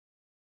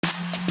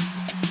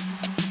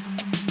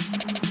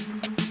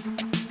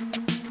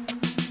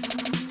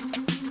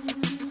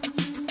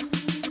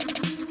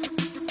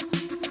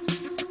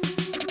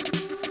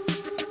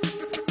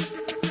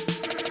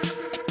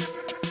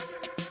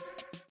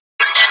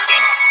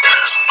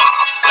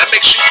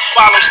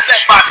follow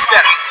step by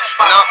step.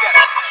 You know?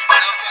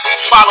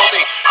 Follow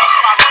me.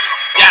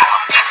 Yeah.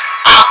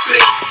 I've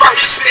been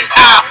first and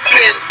I've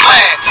been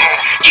last.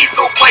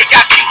 Either way,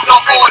 I keep the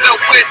order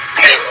with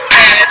pen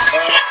pass.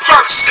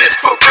 First is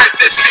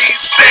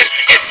parentheses, then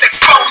it's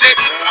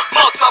exponents.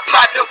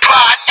 Multiply,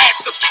 divide, add,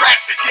 subtract.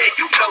 Yeah,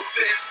 you know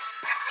this.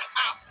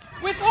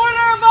 With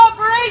order of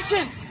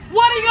operations,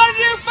 what are you gonna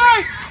do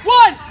first?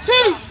 1,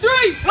 2,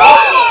 3.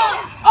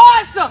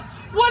 Awesome.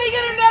 What are you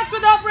gonna do next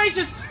with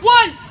operations?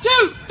 1,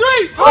 2,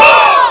 3.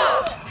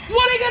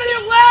 What are you gonna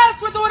do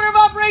last with order of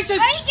operations?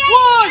 1,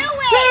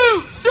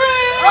 2, 3.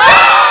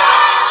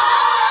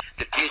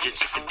 The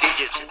digits,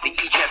 they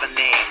each have a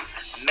name.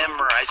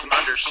 Memorize them,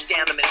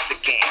 understand them, it's the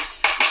game.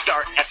 We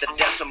start at the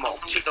decimal,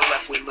 to the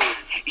left we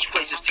move. Each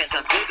place is 10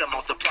 times bigger,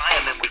 multiply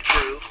them and we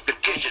prove. The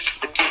digits,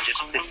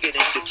 they fit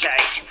in so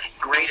tight.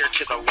 Greater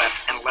to the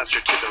left and lesser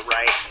to the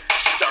right.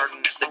 Starting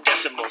at the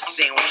decimal,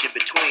 sandwich in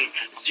between.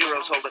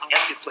 Zeros hold up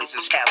empty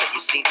places, haven't you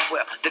seen?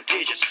 Well, the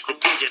digits,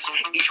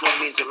 each one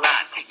means a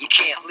lot. You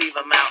can't leave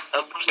them out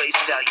of the place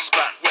value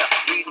spot. Well,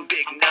 reading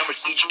big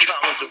numbers, each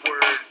comma's a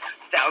word.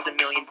 1,000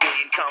 million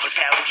billion commas,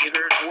 haven't you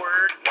heard?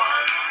 Word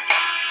ones,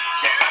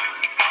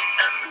 tens,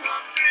 and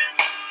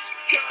hundreds,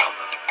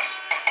 comma,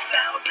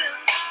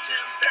 thousands,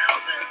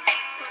 10,000s,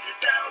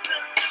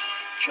 100,000s,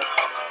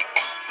 comma,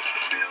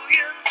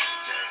 billions,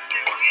 10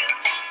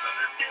 millions,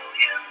 100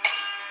 millions,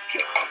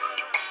 comma,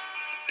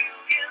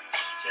 billions,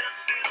 10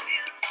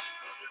 billions,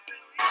 100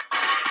 billions.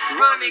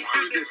 Running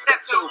through the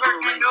steps over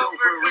and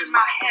over in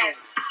my head.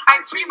 I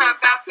dream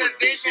about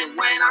division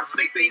when I'm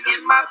sleeping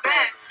in my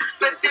bed.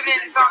 The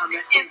dividends on the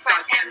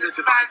inside and the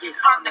divisors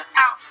on the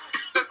out.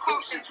 The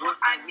quotient's what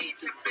I need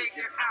to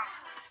figure out.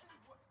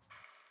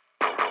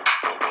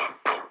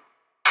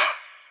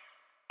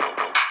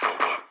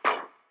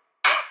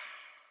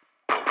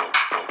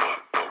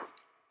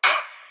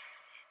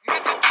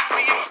 Mr.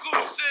 Dooley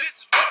exclusive, this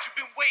is what you've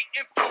been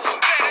waiting for.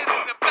 Better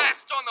than the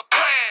best on the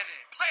planet.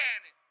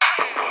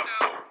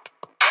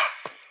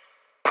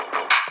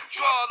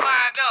 Draw a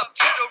line up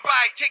to the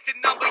right, take the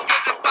number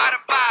you're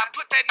divided by,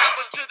 put that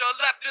number to the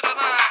left of the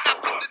line.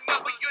 Now put the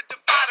number you're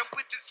dividing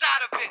with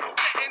inside of it,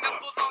 setting up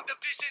a long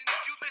division.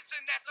 If you listen,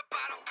 that's the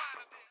bottom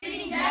line of it.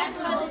 Reading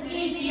decimals is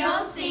easy,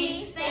 you'll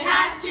see. They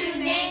have two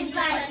names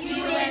like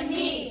you and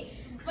me.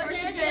 But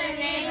just say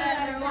the name but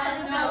there was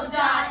no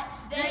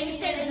dot. Then you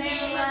say the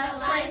name of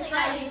the place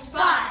value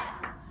spot.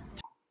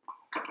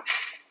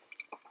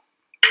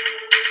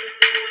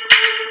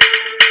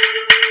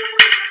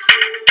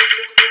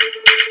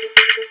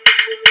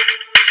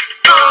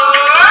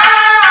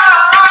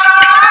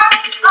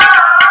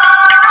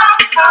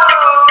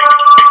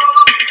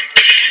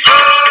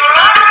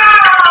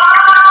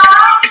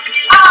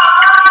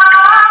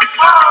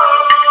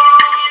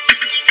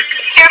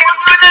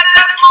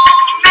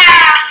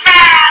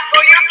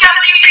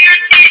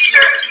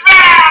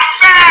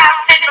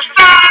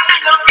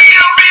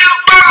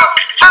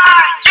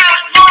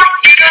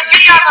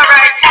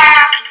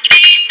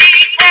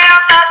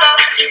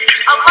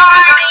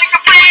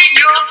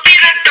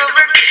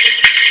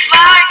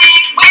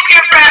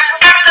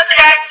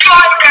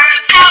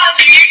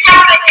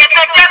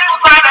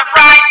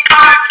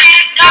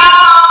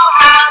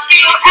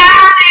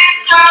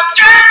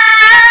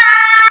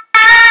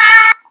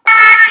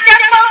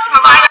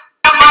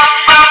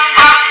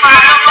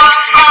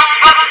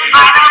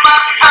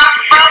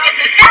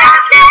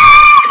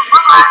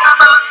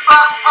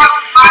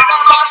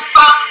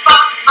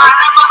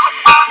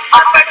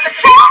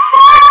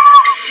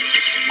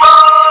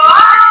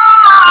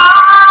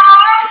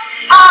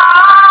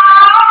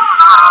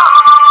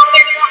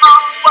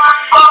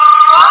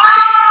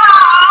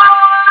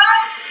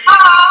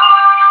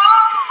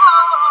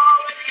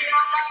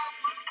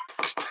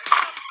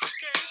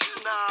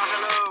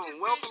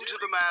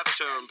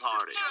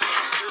 Party.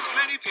 There's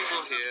many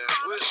people here.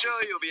 We're sure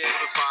you'll be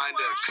able to find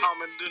a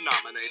common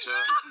denominator.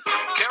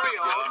 Carry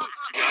on.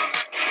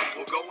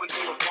 We'll go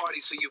into a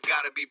party, so you've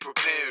got to be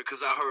prepared,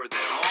 because I heard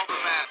that all the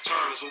math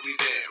terms will be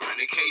there. And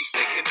in case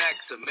they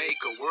connect to make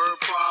a word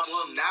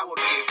problem, now would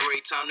be a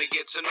great time to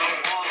get to know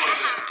all of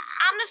them.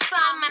 I'm the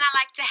sum and I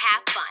like to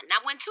have fun. Now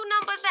when two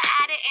numbers are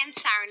added and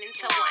turn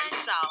into one,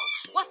 so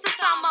what's the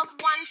sum of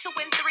 1, 2,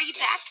 and 3?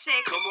 That's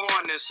 6. Come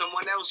on, there's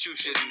someone else you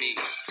should meet.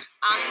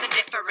 I'm the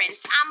difference.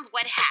 I'm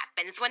what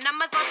happens when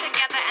numbers are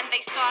together and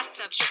they start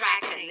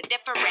subtracting. The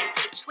difference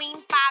between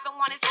 5 and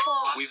 1 is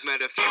 4. We've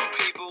met a few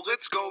people.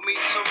 Let's go meet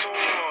some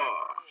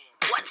more.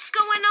 What's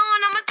going on?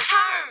 I'm a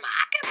term.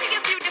 I can be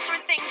a few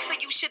different things, so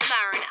you should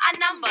learn. A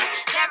number,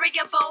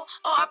 variable,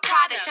 or a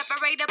product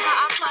separated by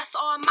a plus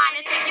or a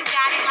minus. If you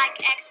got it like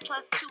x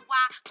plus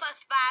 2y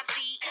plus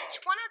 5z,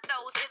 each one of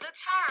those is a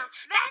term.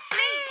 That's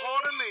me.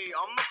 Pardon me,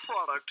 I'm the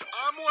product.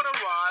 I'm what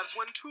arrives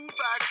when two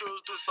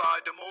factors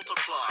decide to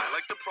multiply.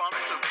 Like the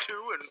product of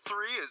 2 and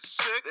 3 is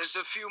 6. There's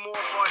a few more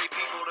party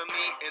people to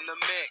meet in the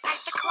mix. Like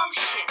the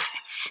quotient.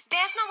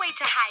 There's no way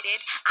to hide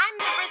it. I'm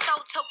the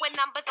result of when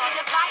numbers are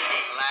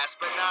divided. Last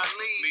but not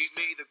least,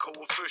 meet me, the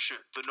coefficient,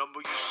 the number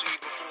you see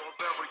before a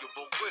variable.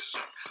 valuable.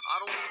 Listen, I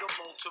don't need a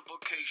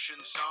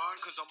multiplication sign,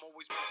 cause I'm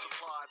always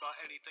multiplied by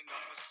anything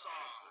I'm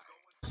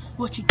assigned.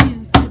 What you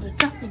do to the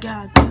top, you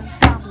gotta do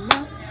down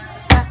below.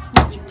 That's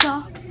what you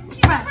call a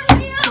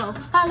fraction. Whoa,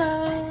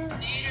 holla.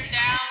 Later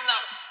down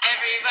low,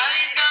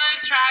 everybody's gonna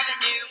try the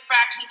new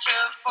fraction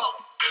shuffle.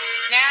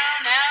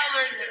 Now,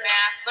 learn the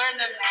math, learn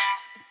the math.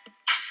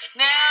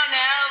 Now,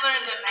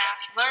 learn the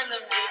math, learn the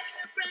math.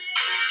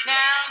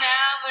 Now,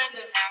 learn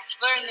the math,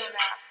 learn the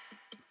math.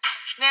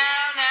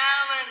 Now,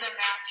 learn the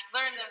math,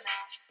 learn the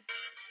math.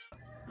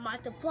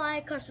 Multiply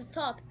across the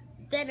top,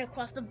 then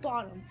across the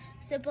bottom.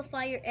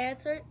 Simplify your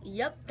answer.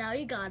 Yep, now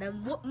you got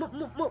him.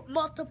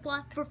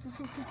 Multiply for fractions.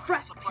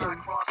 Multiply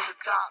across the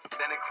top,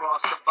 then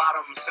across the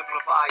bottom.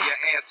 Simplify your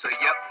answer.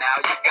 Yep, now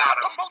you got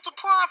them.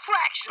 Multiply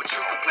fractions. But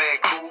you can play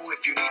it cool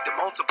if you need to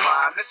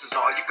multiply. This is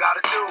all you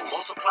gotta do.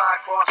 Multiply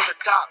across the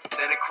top,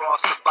 then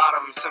across the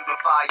bottom.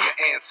 Simplify your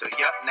answer.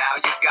 Yep, now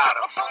you got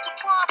them.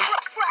 Multiply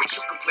But fractions.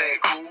 you can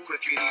play it cool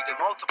if you need to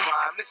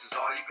multiply. This is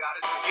all you gotta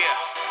do. Yeah,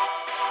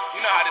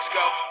 you know how this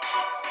go.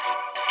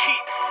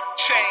 Keep,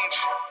 change,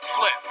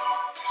 flip.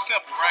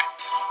 Simple, right?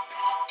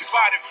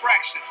 Divided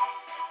fractions.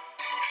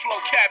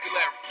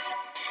 Vocabulary.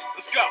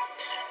 Let's go.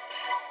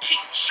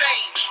 Keep,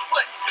 change,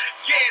 flip.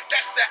 Yeah,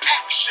 that's the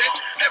action.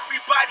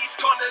 Everybody's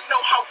gonna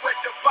know how we're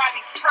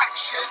dividing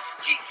fractions.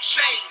 Keep,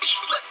 change,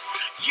 flip.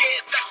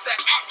 Yeah, that's the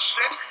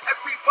action.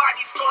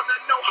 Everybody's gonna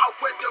know how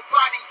we're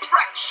dividing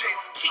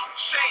fractions. Keep,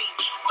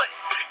 change, flip.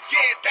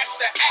 Yeah, that's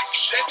the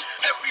action.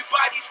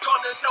 Everybody's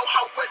gonna know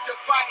how we're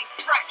dividing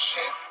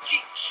fractions.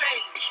 Keep,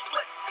 change,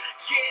 flip.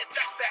 Yeah,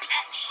 that's the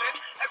action.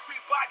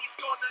 Everybody's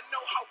gonna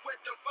know how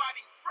we're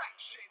dividing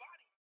fractions.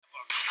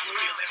 I'm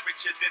feeling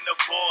richer than the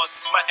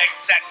boss. My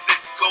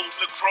x-axis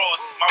goes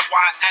across. My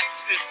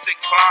y-axis it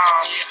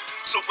climbs.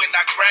 So when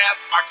I grab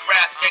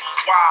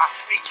XY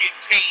and get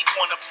paid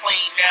on a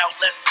plane. Now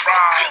let's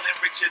ride. Feeling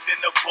richer than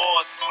the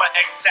boss. My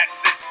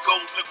x-axis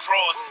goes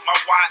across. My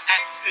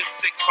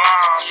y-axis it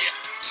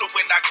climbs. So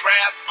when I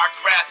grab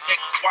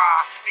XY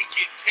and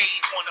get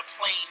paid on a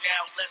plane.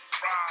 Now let's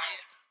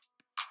ride.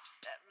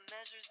 That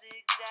measures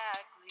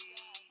exactly.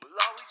 Will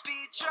always be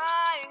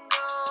triangles.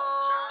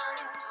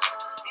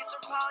 It's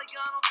our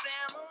polygonal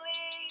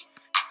family.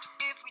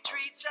 If we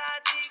treat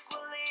sides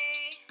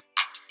equally,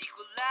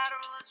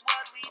 equilateral is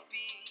what we'd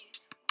be.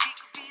 We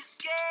could be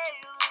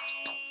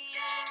scaling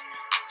and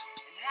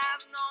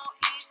have no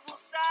equal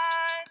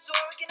sides,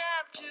 or we can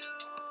have two.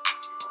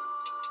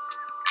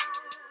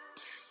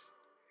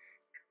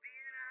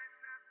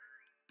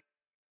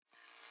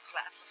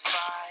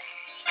 Classifying.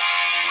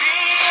 We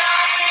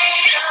are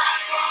made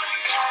up for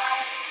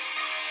sides.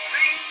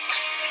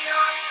 360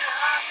 on the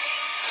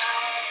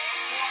inside.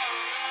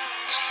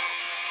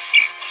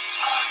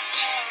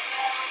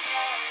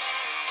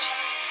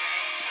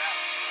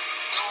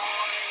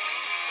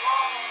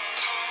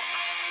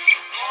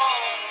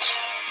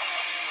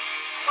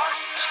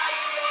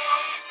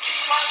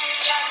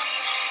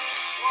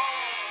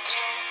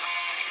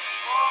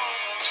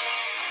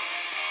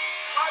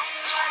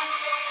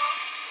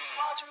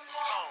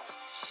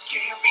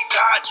 King Henry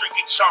died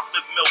drinking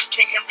chocolate milk.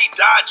 King Henry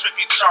died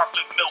drinking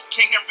chocolate milk.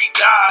 King Henry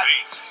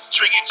died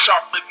drinking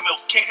chocolate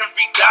milk. King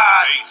Henry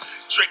died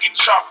drinking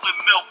chocolate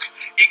milk.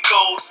 It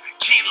goes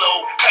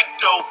kilo,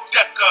 hecto,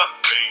 deca,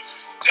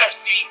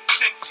 deci,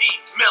 centi,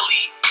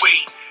 milli,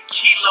 weight.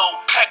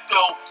 Kilo,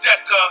 hecto,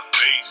 deca,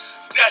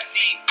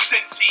 deci,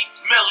 centi,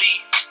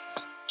 milli.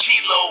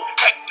 Kilo,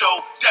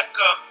 hecto,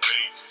 deca,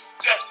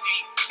 deci,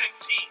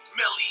 centi,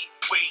 milli,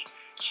 weight.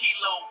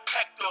 Kilo,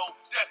 hecto,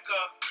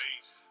 deca,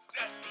 deci,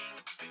 centi.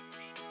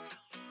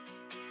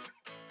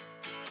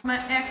 My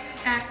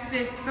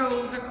x-axis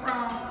goes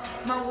across.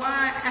 My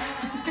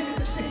y-axis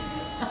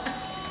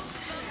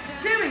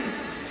doing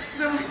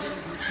so.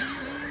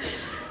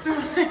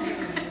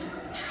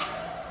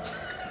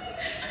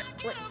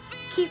 What?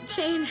 Keep,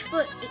 change,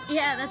 but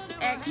yeah, that's the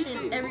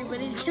action.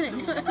 Everybody's gonna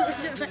do it.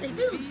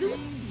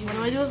 What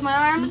do I do with my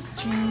arms?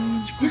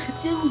 Change. Just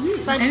do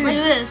this. So I just do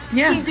this.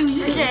 Yeah. Keep,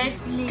 okay.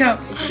 Go.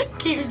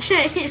 Keep,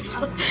 change.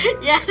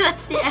 Yeah,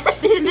 that's the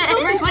action.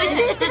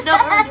 Everybody's gonna know.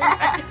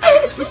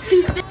 It's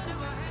too stiff.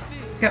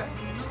 Go.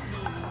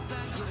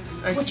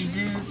 What you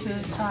do to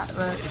the top,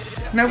 right?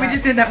 No, we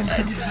just did that one.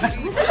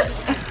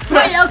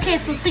 Wait, okay,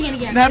 so sing it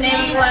again.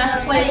 Name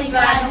was placed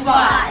by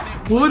spot.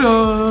 What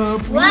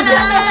up? What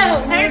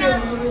up? Turn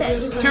up.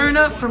 Turn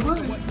up for what?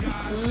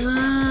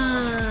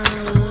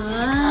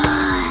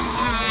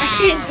 I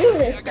can't do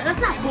this. That's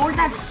not board,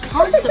 that's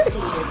complicated.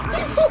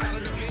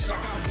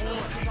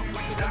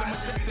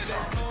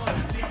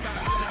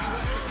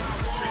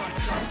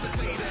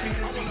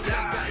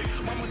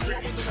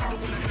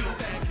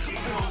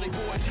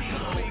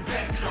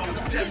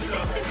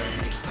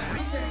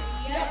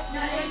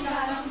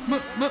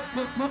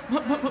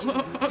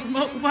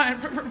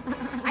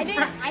 I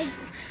didn't.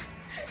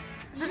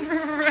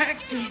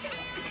 Fractions.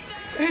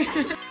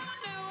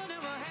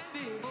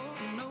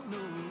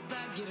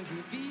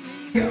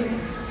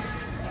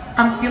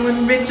 I'm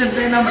feeling richer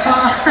than a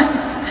boss.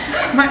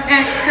 My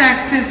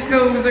x-axis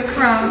goes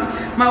across.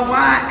 my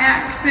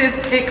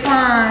y-axis, it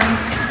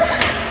climbs.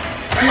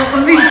 Well,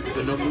 let me...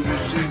 The number you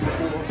see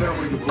before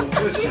variable.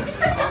 Listen,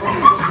 I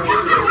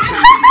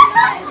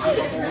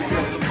don't even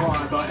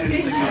multiplied by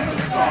anything on the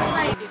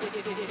side.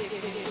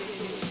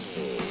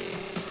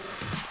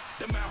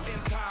 The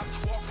mountain top,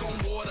 walk on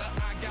water.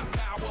 I got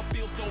power,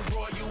 feel so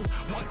royal.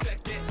 1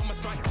 second, I'ma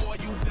strike for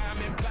you.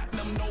 Diamond,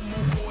 platinum, no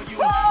more for you.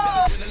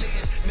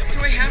 Do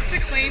I have to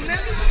claim them?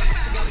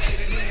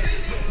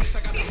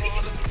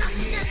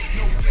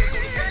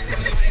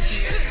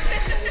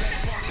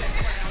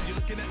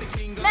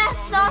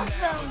 That's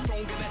awesome.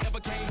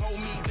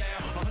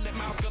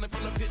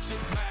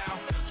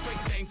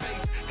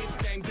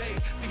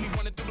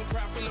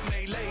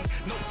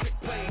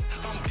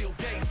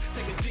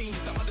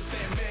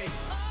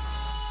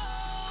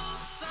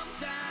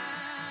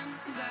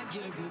 Sometimes I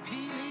get a good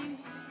feeling,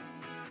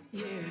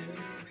 yeah.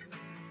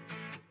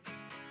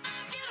 I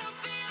get a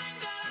feeling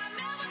that I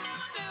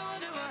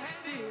never had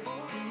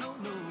before. No,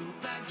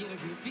 I get a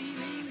good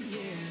feeling,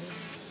 yeah.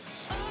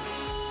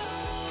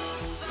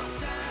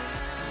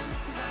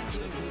 Sometimes I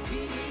get a good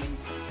feeling,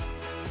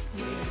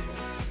 yeah.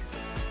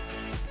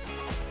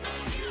 I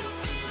get a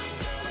feeling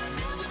that I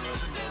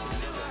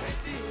never had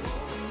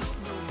before.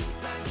 No,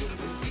 I get a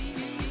good feeling.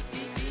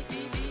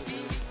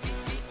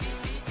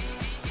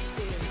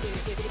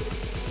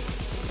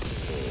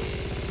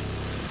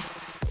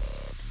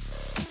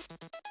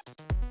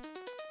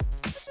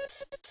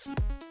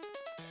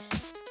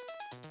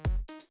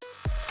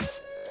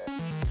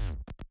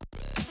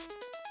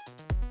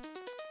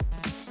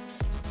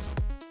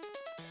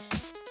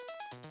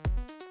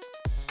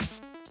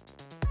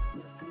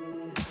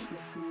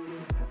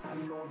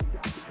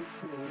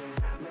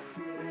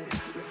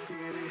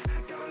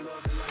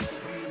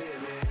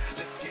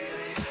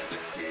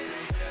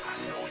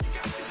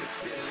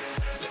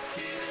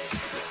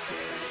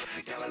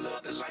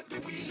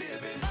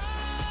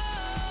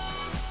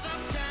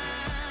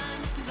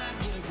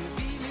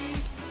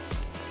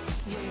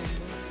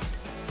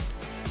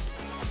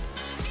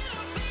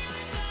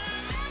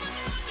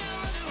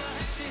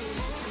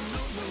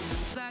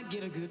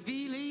 Get a good view.